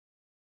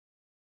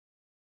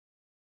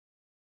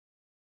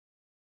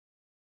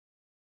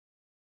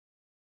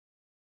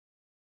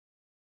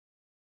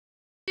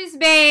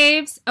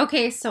Babes.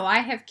 Okay, so I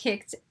have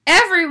kicked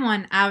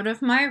everyone out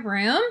of my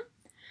room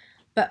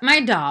but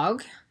my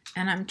dog,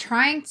 and I'm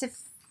trying to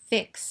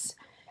fix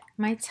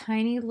my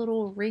tiny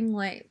little ring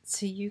light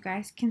so you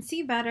guys can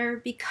see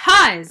better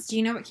because, do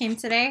you know what came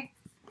today?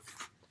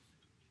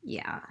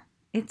 Yeah,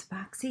 it's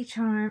Boxy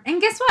Charm. And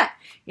guess what?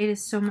 It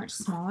is so much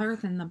smaller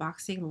than the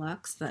Boxy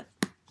Luxe that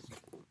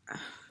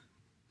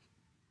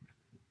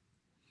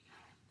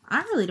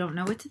I really don't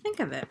know what to think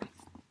of it.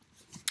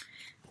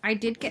 I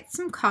did get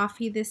some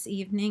coffee this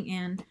evening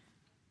and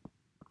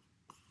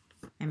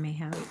I may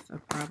have a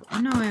problem. Oh,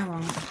 no, I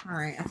won't. All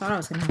right. I thought I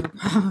was going to have a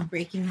problem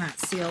breaking that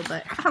seal,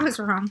 but I was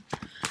wrong.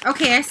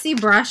 Okay, I see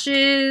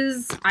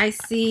brushes. I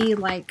see,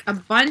 like, a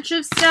bunch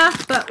of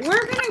stuff, but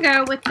we're going to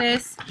go with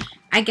this,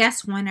 I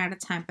guess, one at a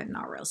time, but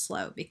not real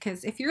slow.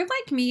 Because if you're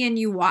like me and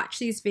you watch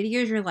these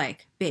videos, you're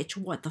like, bitch,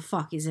 what the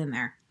fuck is in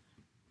there?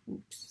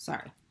 Oops,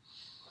 sorry.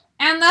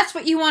 And that's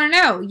what you want to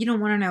know. You don't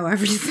want to know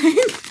everything.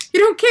 You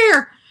don't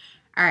care.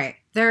 All right.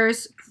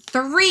 There's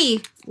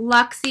 3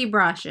 Luxie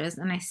brushes,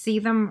 and I see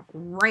them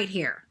right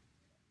here.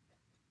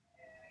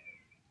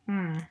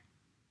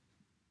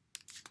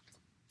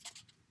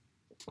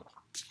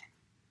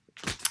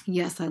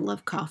 Yes, I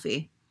love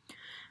coffee.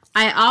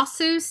 I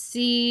also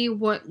see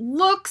what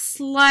looks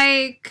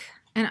like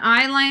an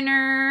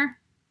eyeliner.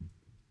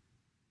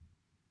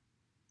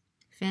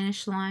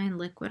 Finish Line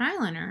liquid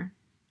eyeliner.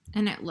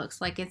 And it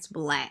looks like it's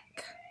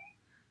black.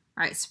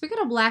 All right, so we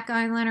got a black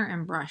eyeliner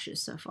and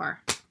brushes so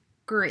far.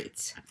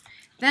 Great.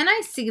 Then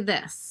I see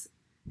this.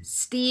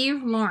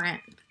 Steve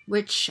Laurent,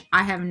 which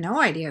I have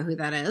no idea who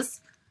that is.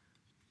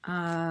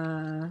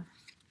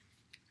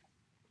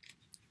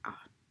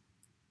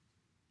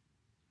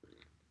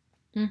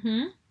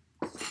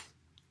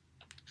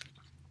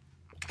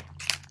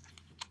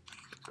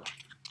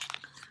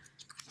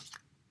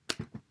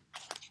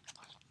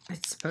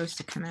 It's supposed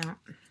to come out.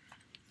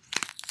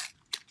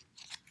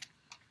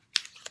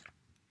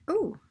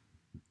 Oh,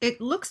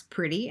 it looks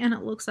pretty and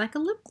it looks like a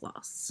lip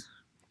gloss.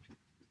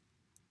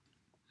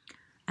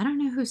 I don't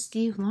know who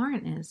Steve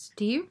Laurent is.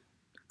 Do you?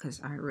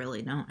 Because I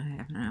really don't. I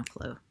have no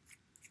clue.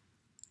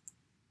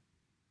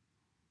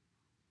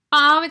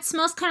 Oh, it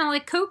smells kind of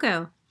like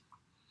cocoa.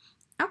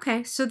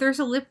 Okay, so there's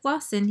a lip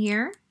gloss in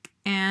here.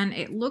 And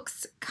it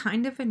looks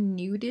kind of a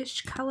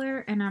nudish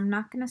color. And I'm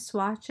not going to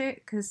swatch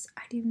it because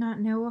I do not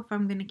know if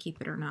I'm going to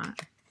keep it or not.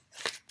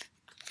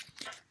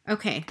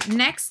 Okay,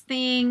 next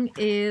thing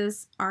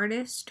is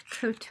Artist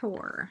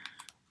Couture.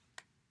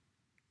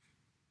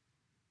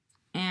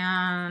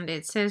 And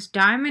it says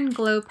Diamond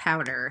Glow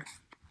Powder.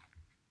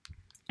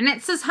 And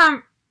it says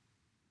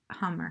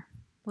Hummer.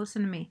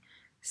 Listen to me.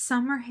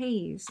 Summer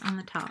Haze on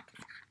the top.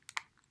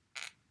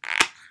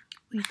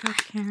 Wake up,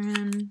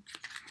 Karen.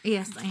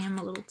 Yes, I am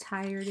a little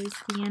tired.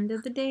 It's the end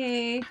of the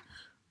day.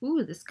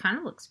 Ooh, this kind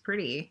of looks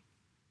pretty.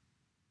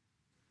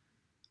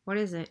 What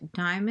is it?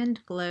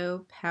 Diamond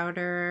Glow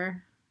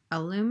Powder.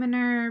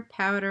 Illuminer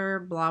Powder.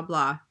 Blah,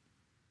 blah.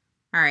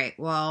 Alright,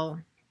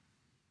 well...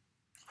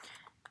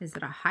 Is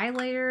it a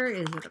highlighter?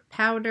 Is it a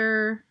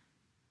powder?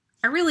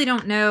 I really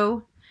don't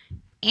know.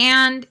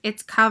 And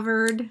it's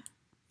covered.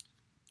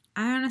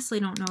 I honestly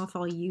don't know if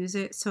I'll use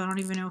it, so I don't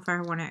even know if I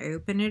want to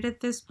open it at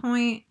this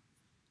point.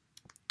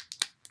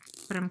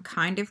 But I'm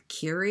kind of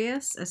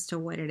curious as to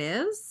what it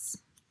is.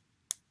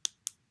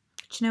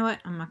 But you know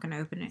what? I'm not going to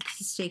open it because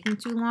it's taking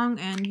too long,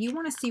 and you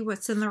want to see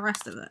what's in the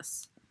rest of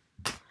this.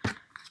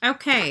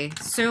 Okay,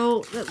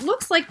 so it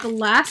looks like the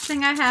last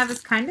thing I have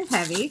is kind of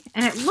heavy,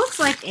 and it looks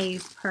like a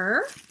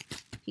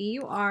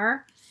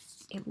P-U-R.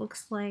 It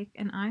looks like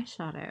an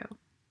eyeshadow,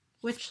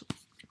 which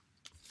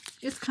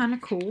is kind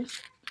of cool.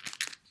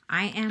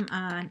 I am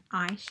an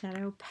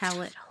eyeshadow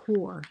palette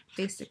whore,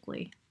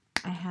 basically.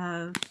 I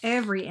have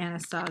every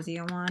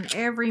Anastasia one,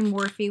 every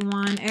Morphe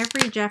one,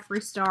 every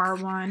Jeffree Star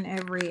one,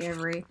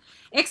 every,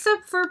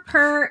 except for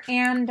Purr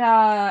and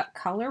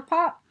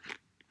ColourPop.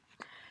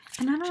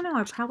 And I don't know,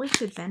 I probably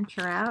should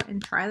venture out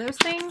and try those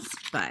things,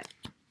 but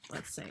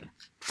let's see.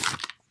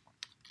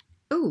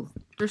 Ooh,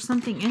 there's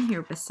something in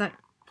here beside...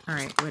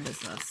 Alright, what is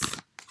this?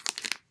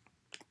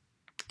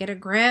 Get a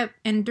Grip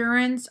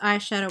Endurance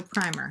Eyeshadow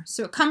Primer.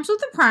 So it comes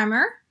with a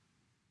primer.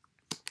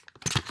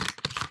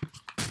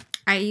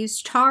 I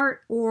use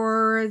Tarte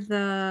or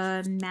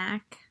the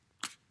MAC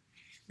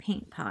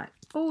Paint Pot.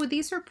 Oh,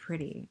 these are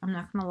pretty. I'm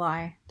not going to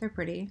lie. They're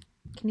pretty.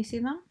 Can you see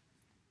them?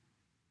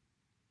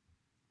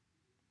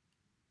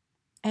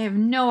 I have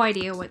no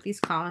idea what these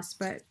cost,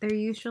 but they're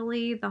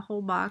usually, the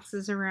whole box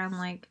is around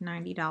like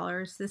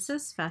 $90. This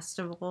is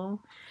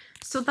Festival.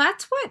 So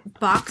that's what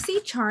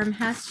Boxy Charm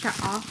has to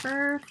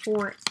offer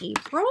for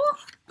April.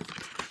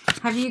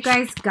 Have you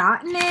guys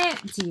gotten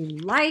it? Do you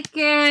like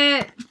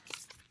it?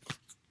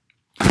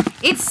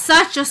 It's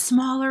such a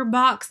smaller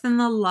box than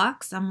the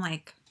Luxe. I'm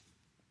like...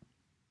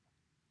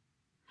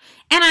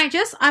 And I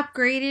just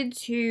upgraded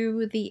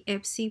to the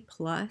Ipsy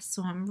Plus,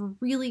 so I'm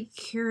really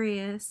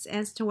curious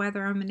as to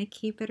whether I'm going to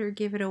keep it or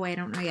give it away. I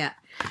don't know yet.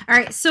 All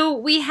right, so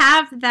we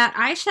have that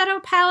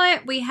eyeshadow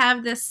palette. We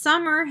have this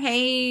Summer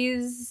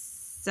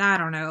Haze I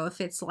don't know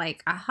if it's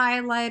like a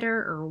highlighter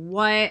or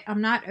what.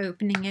 I'm not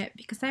opening it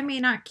because I may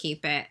not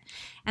keep it.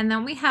 And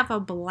then we have a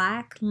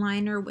black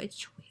liner,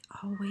 which we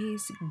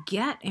always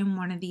get in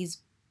one of these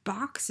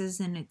boxes,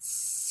 and it's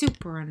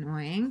super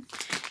annoying.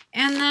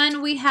 And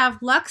then we have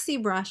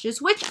Luxie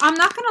brushes, which I'm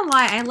not going to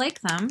lie, I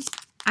like them.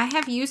 I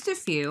have used a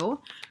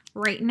few.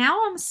 Right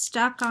now I'm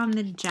stuck on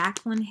the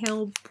Jaclyn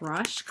Hill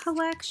brush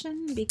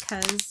collection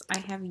because I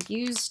have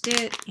used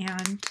it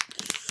and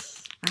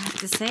I have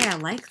to say I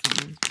like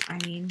them.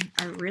 I mean,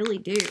 I really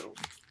do.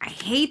 I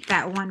hate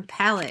that one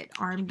palette,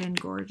 Armed and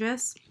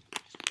Gorgeous.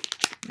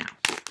 No.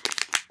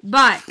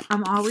 But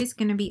I'm always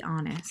going to be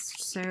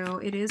honest.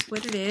 So it is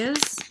what it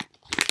is.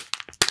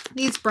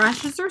 These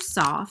brushes are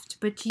soft,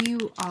 but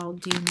you all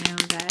do know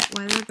that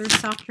whether they're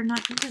soft or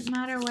not doesn't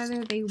matter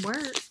whether they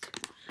work.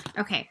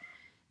 Okay.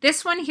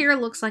 This one here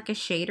looks like a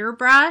shader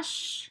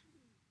brush.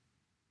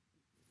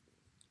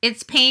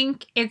 It's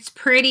pink. It's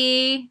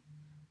pretty.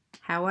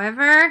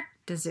 However,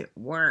 does it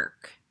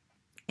work?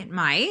 It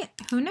might.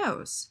 Who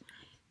knows?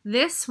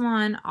 This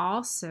one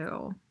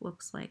also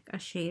looks like a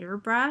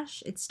shader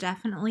brush. It's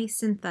definitely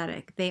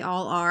synthetic. They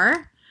all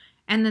are.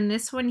 And then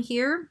this one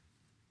here,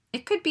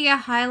 it could be a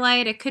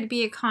highlight. It could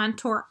be a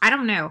contour. I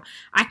don't know.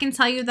 I can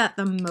tell you that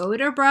the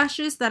Moda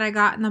brushes that I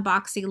got in the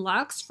Boxy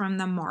Luxe from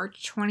the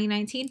March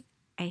 2019,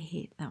 I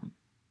hate them.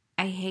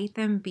 I hate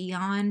them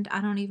beyond,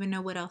 I don't even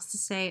know what else to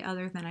say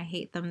other than I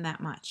hate them that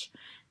much.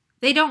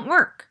 They don't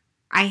work.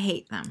 I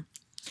hate them.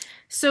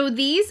 So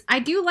these, I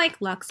do like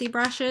Luxie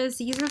brushes.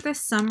 These are the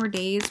Summer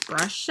Daze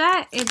brush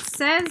set. It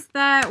says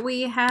that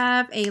we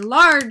have a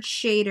large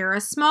shader,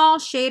 a small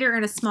shader,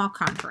 and a small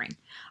contouring.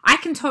 I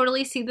can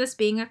totally see this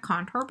being a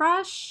contour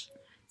brush.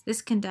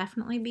 This can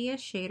definitely be a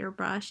shader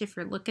brush if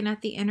you're looking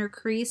at the inner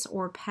crease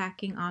or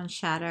packing on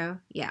shadow.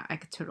 Yeah, I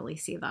could totally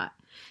see that.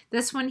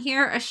 This one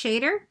here, a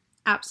shader.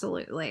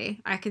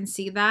 Absolutely. I can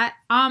see that.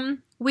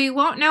 We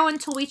won't know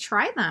until we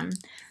try them.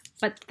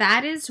 But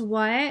that is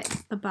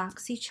what the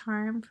Boxy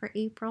Charm for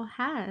April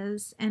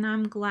has. And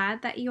I'm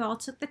glad that you all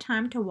took the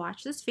time to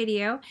watch this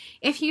video.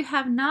 If you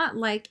have not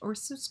liked or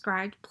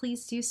subscribed,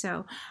 please do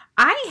so.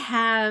 I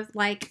have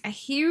like a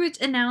huge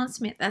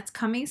announcement that's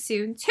coming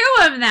soon. 2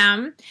 of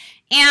them.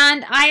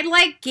 And I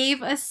like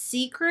gave a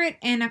secret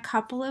in a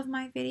couple of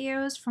my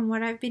videos from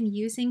what I've been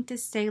using to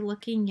stay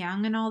looking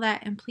young and all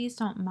that. And please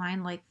don't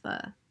mind like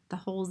the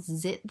whole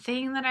zit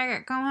thing that I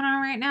got going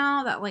on right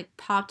now that like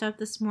popped up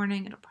this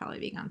morning. It'll probably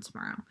be gone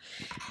tomorrow.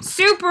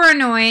 Super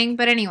annoying,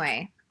 but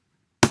anyway.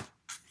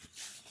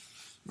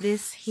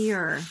 This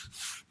here.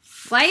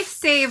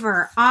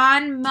 Lifesaver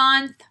on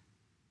month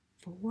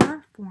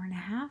 4,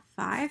 4.5,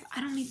 5.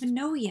 I don't even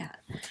know yet.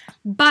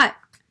 But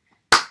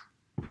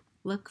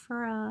look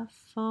for a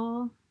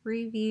full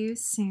review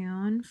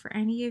soon. For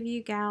any of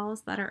you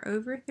gals that are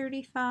over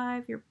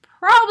 35, you're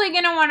probably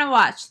going to want to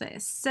watch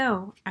this.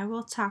 So I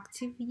will talk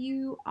to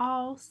you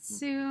all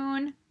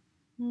soon.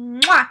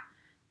 Mwah!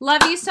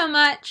 Love you so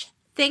much.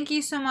 Thank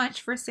you so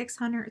much for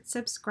 600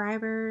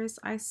 subscribers.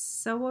 I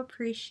so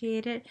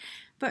appreciate it.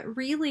 But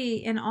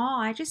really, in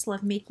all, I just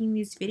love making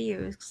these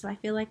videos because I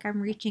feel like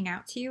I'm reaching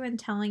out to you and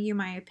telling you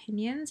my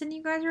opinions, and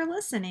you guys are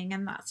listening,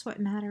 and that's what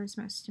matters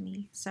most to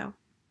me. So,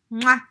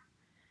 mwah!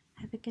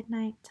 Have a good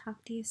night.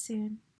 Talk to you soon.